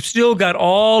 When you've still got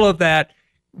all of that.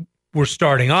 We're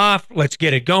starting off. Let's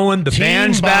get it going. The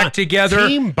band's back together.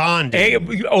 Team bonding. Hey,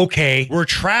 okay. We're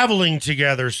traveling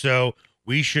together, so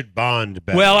we should bond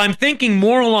better. Well, I'm thinking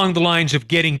more along the lines of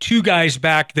getting 2 guys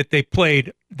back that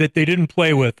they didn't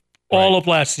play with all of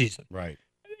last season. Right.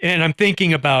 And I'm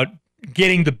thinking about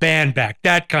getting the band back,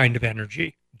 that kind of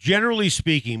energy. Generally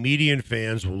speaking, media and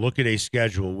fans will look at a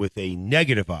schedule with a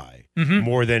negative eye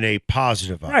more than a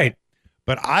positive eye. Right.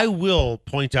 But I will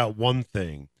point out one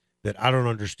thing that I don't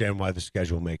understand why the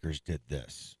schedule makers did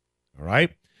this. All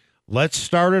right? Let's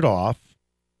start it off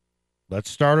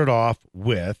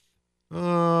with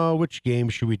which game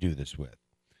should we do this with?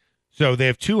 So they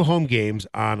have 2 home games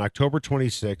on October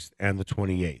 26th and the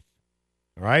 28th.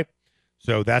 All right?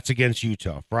 So that's against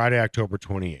Utah, Friday, October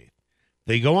 28th.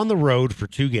 They go on the road for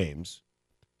 2 games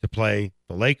to play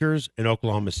the Lakers and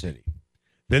Oklahoma City.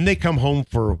 Then they come home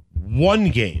for 1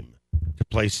 game to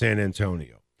play San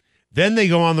Antonio. Then they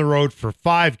go on the road for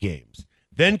 5 games.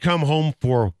 Then come home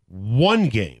for 1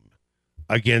 game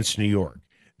against New York.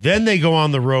 Then they go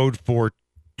on the road for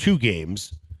 2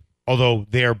 games, although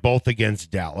they are both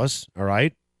against Dallas, all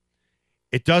right?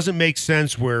 It doesn't make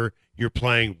sense where you're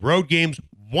playing road games,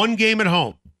 1 game at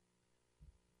home.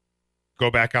 Go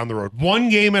back on the road. 1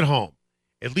 game at home.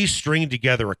 At least string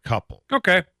together a couple.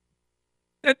 Okay.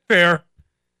 That's fair.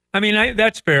 I mean,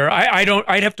 that's fair.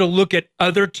 I'd have to look at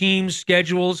other teams'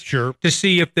 schedules Sure. to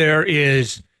see if there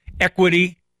is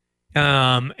equity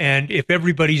and if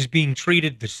everybody's being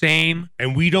treated the same.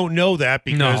 And we don't know that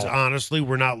because, honestly,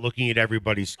 we're not looking at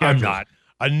everybody's schedules. I'm not.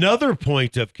 Another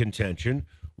point of contention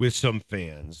with some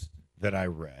fans that I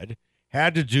read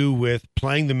had to do with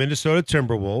playing the Minnesota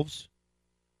Timberwolves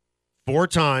 4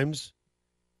 times,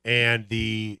 and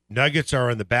the Nuggets are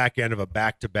on the back end of a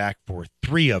back-to-back for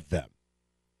 3 of them.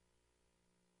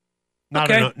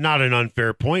 Not an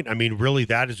unfair point. I mean, really,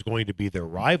 that is going to be their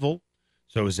rival.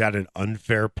 So is that an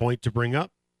unfair point to bring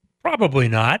up? Probably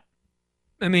not.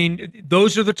 I mean,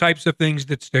 those are the types of things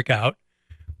that stick out.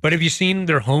 But have you seen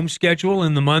their home schedule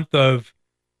in the month of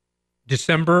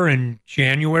December and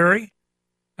January?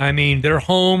 I mean, they're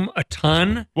home a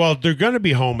ton. Well, they're going to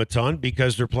be home a ton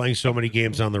because they're playing so many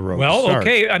games on the road. Well,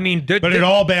 okay. I mean, but it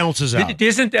all balances out.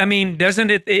 Doesn't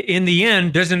it in the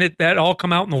end, doesn't it that all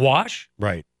come out in the wash?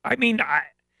 Right. I mean,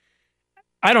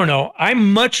 I don't know.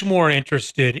 I'm much more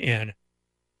interested in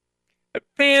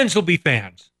fans will be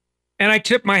fans. And I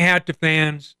tip my hat to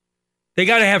fans. They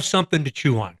got to have something to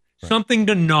chew on, something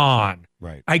to gnaw on.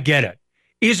 Right. I get it.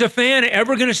 Is a fan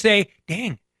ever going to say,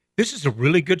 dang, this is a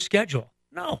really good schedule?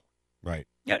 No. Right.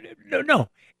 Yeah, no.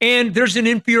 And there's an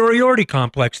inferiority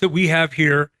complex that we have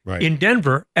here in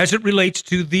Denver as it relates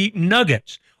to the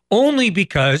Nuggets, only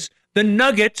because the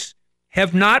Nuggets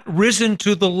have not risen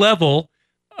to the level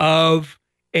of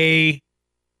a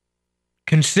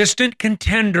consistent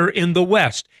contender in the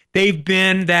West. They've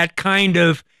been that kind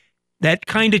of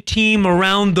team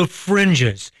around the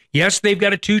fringes. Yes, they've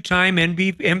got a 2-time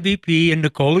MVP in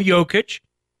Nikola Jokic.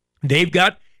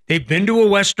 They've been to a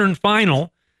Western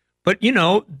final, but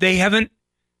they haven't.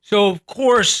 So of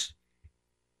course,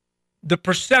 the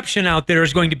perception out there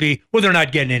is going to be, well, they're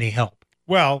not getting any help.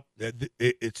 Well,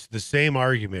 it's the same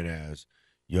argument as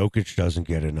Jokic doesn't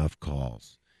get enough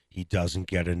calls. He doesn't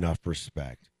get enough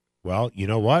respect. Well, you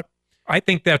know what? I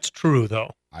think that's true,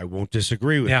 though. I won't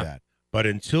disagree with that. But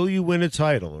until you win a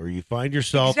title or you find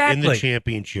yourself in the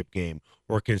championship game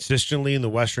or consistently in the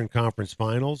Western Conference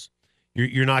Finals,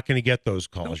 you're not going to get those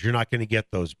calls. Nope. You're not going to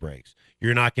get those breaks.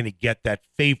 You're not going to get that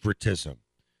favoritism.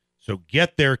 So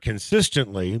get there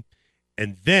consistently,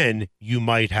 and then you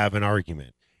might have an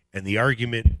argument. And the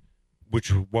argument,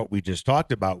 which is what we just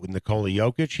talked about with Nikola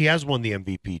Jokic, he has won the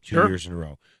MVP 2 years in a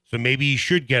row. So maybe he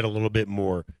should get a little bit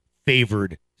more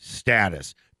favored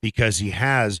status because he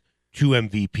has 2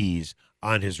 MVPs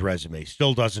on his resume.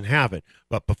 Still doesn't have it.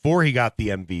 But before he got the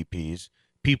MVPs,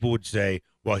 people would say,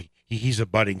 well, he's a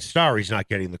budding star. He's not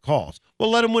getting the calls. Well,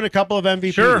 let him win a couple of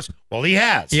MVPs. Sure. Well, he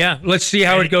has. Yeah, let's see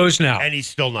how it goes now. And he's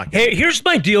still not getting Hey, here's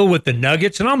my deal with the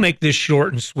Nuggets, and I'll make this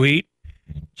short and sweet.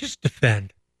 Just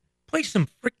defend. Play some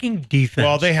freaking defense.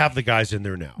 Well, they have the guys in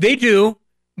there now. They do,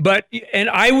 and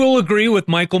I will agree with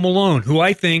Michael Malone, who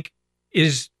I think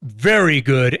is very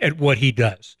good at what he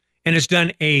does and has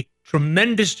done a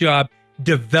tremendous job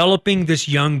developing this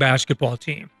young basketball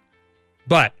team.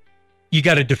 But you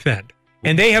got to defend.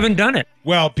 And they haven't done it.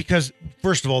 Well, because,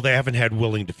 first of all, they haven't had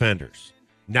willing defenders.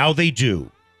 Now they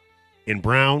do. In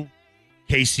Brown,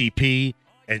 KCP,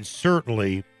 and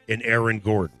certainly in Aaron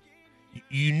Gordon.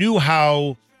 You knew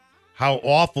how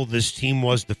awful this team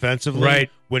was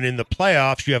defensively when in the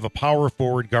playoffs you have a power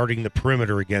forward guarding the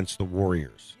perimeter against the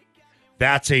Warriors.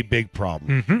 That's a big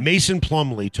problem. Mm-hmm. Mason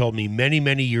Plumlee told me many,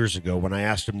 many years ago when I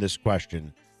asked him this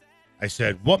question, I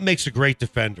said, what makes a great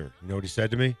defender? You know what he said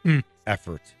to me?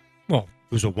 Effort. Well,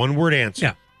 it was a one-word answer.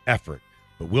 Yeah. Effort.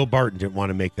 But Will Barton didn't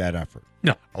want to make that effort.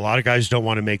 No. A lot of guys don't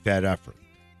want to make that effort.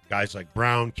 Guys like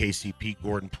Brown, KCP,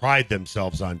 Gordon pride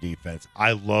themselves on defense.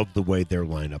 I love the way their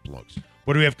lineup looks.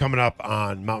 What do we have coming up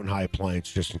on Mountain High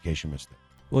Appliance, just in case you missed it?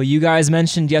 Well, you guys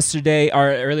mentioned yesterday or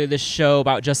earlier this show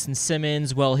about Justin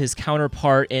Simmons. Well, his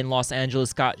counterpart in Los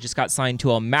Angeles just got signed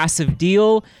to a massive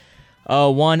deal.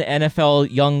 One NFL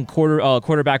young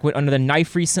quarterback went under the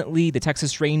knife recently. The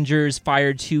Texas Rangers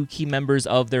fired 2 key members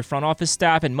of their front office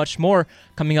staff, and much more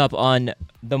coming up on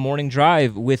the Morning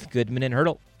Drive with Goodman and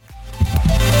Hurdle.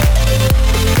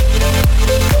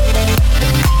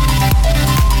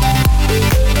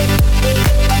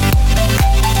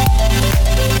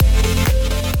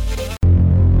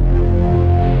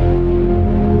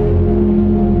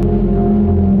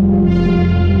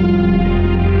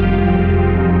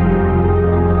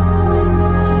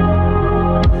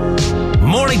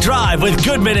 Drive with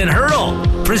Goodman and Hurdle,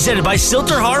 presented by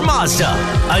Silterhar Mazda.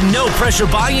 A no-pressure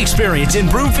buying experience in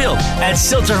Broomfield at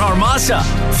Silterhar Mazda.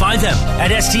 Find them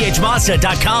at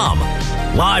sthmazda.com.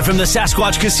 Live from the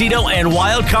Sasquatch Casino and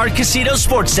Wild Card Casino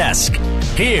Sports Desk,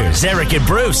 here's Eric and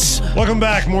Bruce. Welcome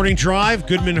back. Morning Drive.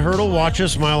 Goodman Hurdle. Watch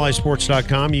us,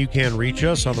 milehighsports.com. You can reach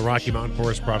us on the Rocky Mountain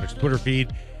Forest Products Twitter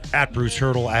feed, at Bruce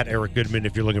Hurdle, at Eric Goodman.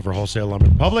 If you're looking for wholesale lumber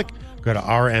in public, go to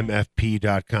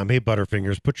rmfp.com. Hey,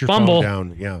 Butterfingers, put your phone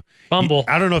down. Yeah. Fumble.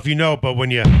 I don't know if you know, but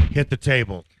when you hit the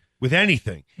table with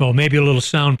anything. Well, maybe a little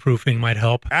soundproofing might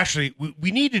help. Actually,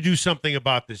 we need to do something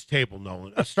about this table,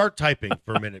 Nolan. Start typing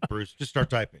for a minute, Bruce. Just start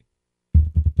typing.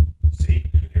 See?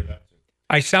 You can hear that too.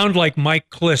 I sound like Mike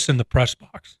Kliss in the press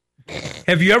box.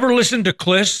 Have you ever listened to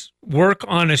Kliss work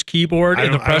on his keyboard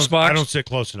in the press box? I don't sit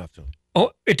close enough to him.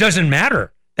 Oh, it doesn't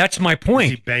matter. That's my point.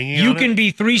 Is he banging you on can it? be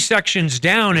 3 sections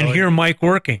down and hear Mike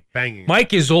working. Banging.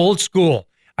 Mike is old school.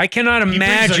 I cannot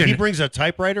imagine. He brings a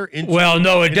typewriter into. Well,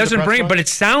 no, it into doesn't the bring it, press but box?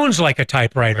 it sounds like a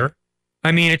typewriter. Right.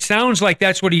 I mean, it sounds like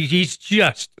that's what he's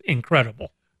just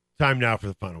incredible. Time now for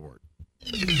the final word.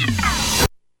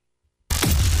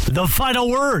 The final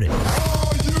word.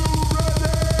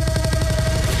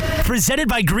 Presented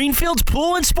by Greenfield's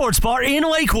Pool and Sports Bar in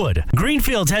Lakewood.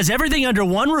 Greenfield's has everything under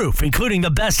one roof, including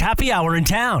the best happy hour in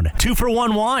town.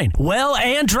 2-for-1 wine, well,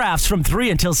 and drafts from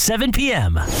 3 until 7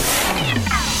 p.m.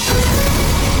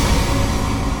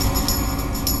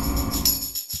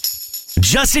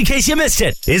 Just in case you missed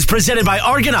it, is presented by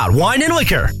Argonaut Wine and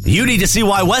Liquor. You need to see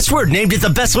why Westward named it the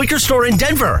best liquor store in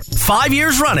Denver 5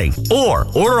 years running. Or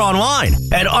order online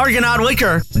at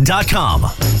argonautliquor.com.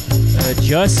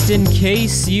 Just in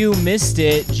case you missed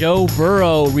it, Joe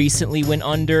Burrow recently went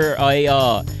under a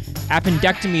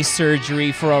appendectomy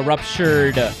surgery for a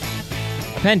ruptured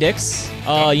appendix.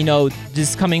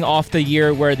 Just coming off the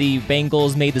year where the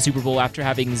Bengals made the Super Bowl after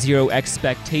having 0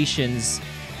 expectations.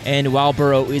 And while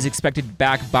Burrow is expected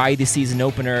back by the season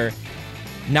opener,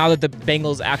 now that the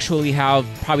Bengals actually have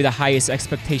probably the highest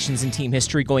expectations in team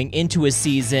history going into a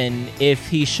season, if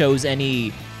he shows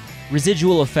any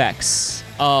residual effects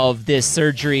of this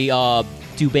surgery,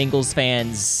 do Bengals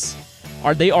fans,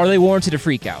 are they warranted to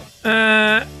freak out?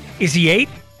 Is he 8?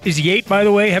 Is he 8, by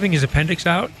the way, having his appendix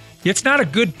out? It's not a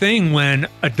good thing when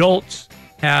adults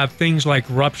have things like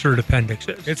ruptured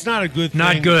appendixes. It's not a good thing.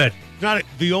 Not good.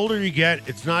 The older you get,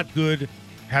 it's not good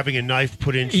having a knife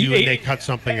put into you and they cut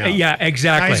something out. Yeah,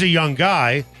 exactly. Guy's a young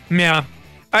guy. Yeah.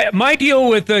 My deal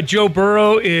with Joe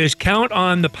Burrow is count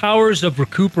on the powers of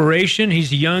recuperation.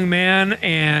 He's a young man,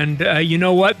 and you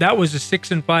know what? That was a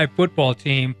 6-5 football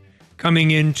team coming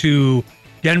into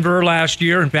Denver last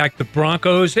year. In fact, the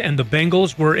Broncos and the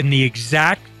Bengals were in the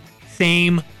exact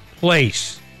same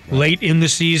place late in the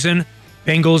season.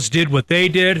 Bengals did what they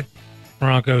did.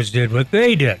 Broncos did what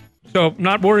they did. So,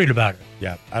 not worried about it.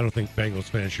 Yeah, I don't think Bengals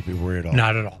fans should be worried at all.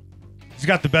 Not at all. He's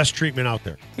got the best treatment out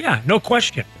there. Yeah, no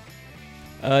question.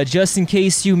 Just in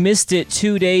case you missed it,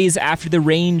 2 days after the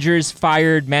Rangers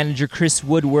fired manager Chris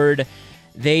Woodward,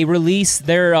 they released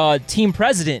their team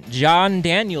president, John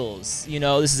Daniels.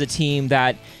 This is a team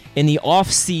that in the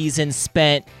offseason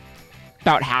spent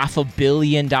about $500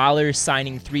 million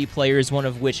signing 3 players, one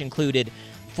of which included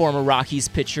former Rockies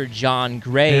pitcher John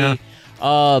Gray.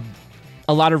 Yeah.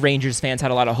 A lot of Rangers fans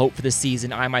had a lot of hope for this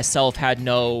season. I myself had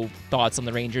no thoughts on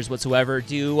the Rangers whatsoever.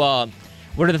 What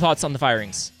are the thoughts on the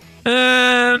firings?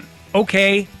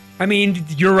 Okay. I mean,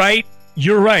 you're right.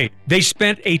 They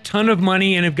spent a ton of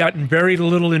money and have gotten very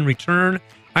little in return.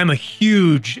 I'm a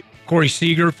huge Corey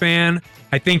Seager fan.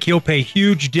 I think he'll pay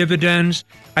huge dividends.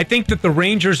 I think that the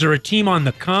Rangers are a team on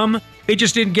the come. They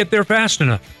just didn't get there fast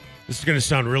enough. This is going to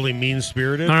sound really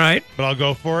mean-spirited. All right. But I'll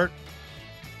go for it.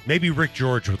 Maybe Rick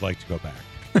George would like to go back.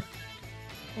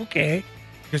 Okay.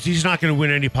 Because he's not going to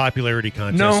win any popularity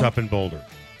contests up in Boulder,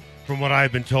 from what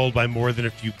I've been told by more than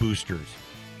a few boosters.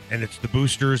 and it's the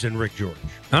Boosters and Rick George,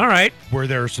 All right. where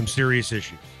there are some serious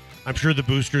issues. I'm sure the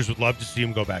Boosters would love to see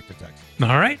him go back to Texas.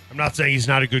 All right. I'm not saying he's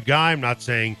not a good guy. I'm not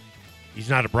saying he's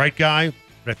not a bright guy,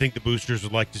 but I think the Boosters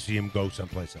would like to see him go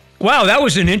someplace else. Wow, that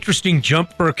was an interesting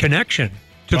jump for a connection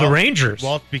to the Rangers.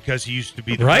 Well, because he used to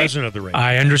be the right? president of the Rangers.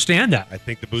 I understand that. I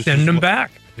think the Boosters Send him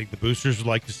back. I think the Boosters would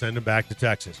like to send him back to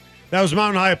Texas. That was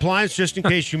Mountain High Appliance, just in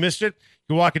case you missed it.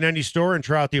 You can walk in any store and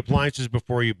try out the appliances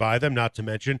before you buy them, not to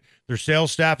mention their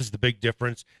sales staff is the big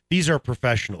difference. These are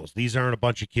professionals. These aren't a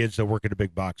bunch of kids that work at a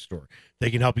big box store. They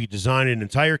can help you design an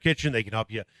entire kitchen. They can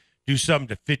help you do something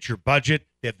to fit your budget.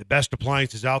 They have the best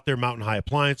appliances out there, Mountain High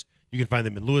Appliance. You can find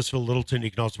them in Louisville, Littleton.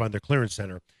 You can also find their clearance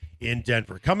center in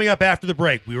Denver. Coming up after the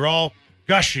break, we were all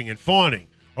gushing and fawning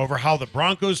over how the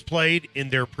Broncos played in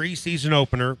their preseason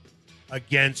opener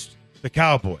against the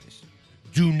Cowboys.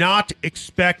 Do not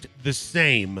expect the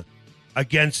same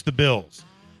against the Bills,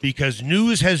 because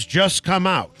news has just come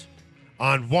out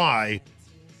on why,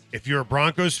 if you're a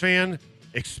Broncos fan,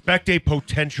 expect a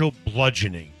potential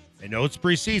bludgeoning. I know it's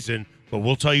preseason, but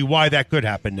we'll tell you why that could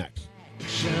happen next.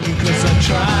 'Cause I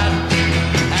tried,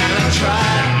 and I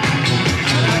tried,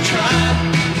 and I tried.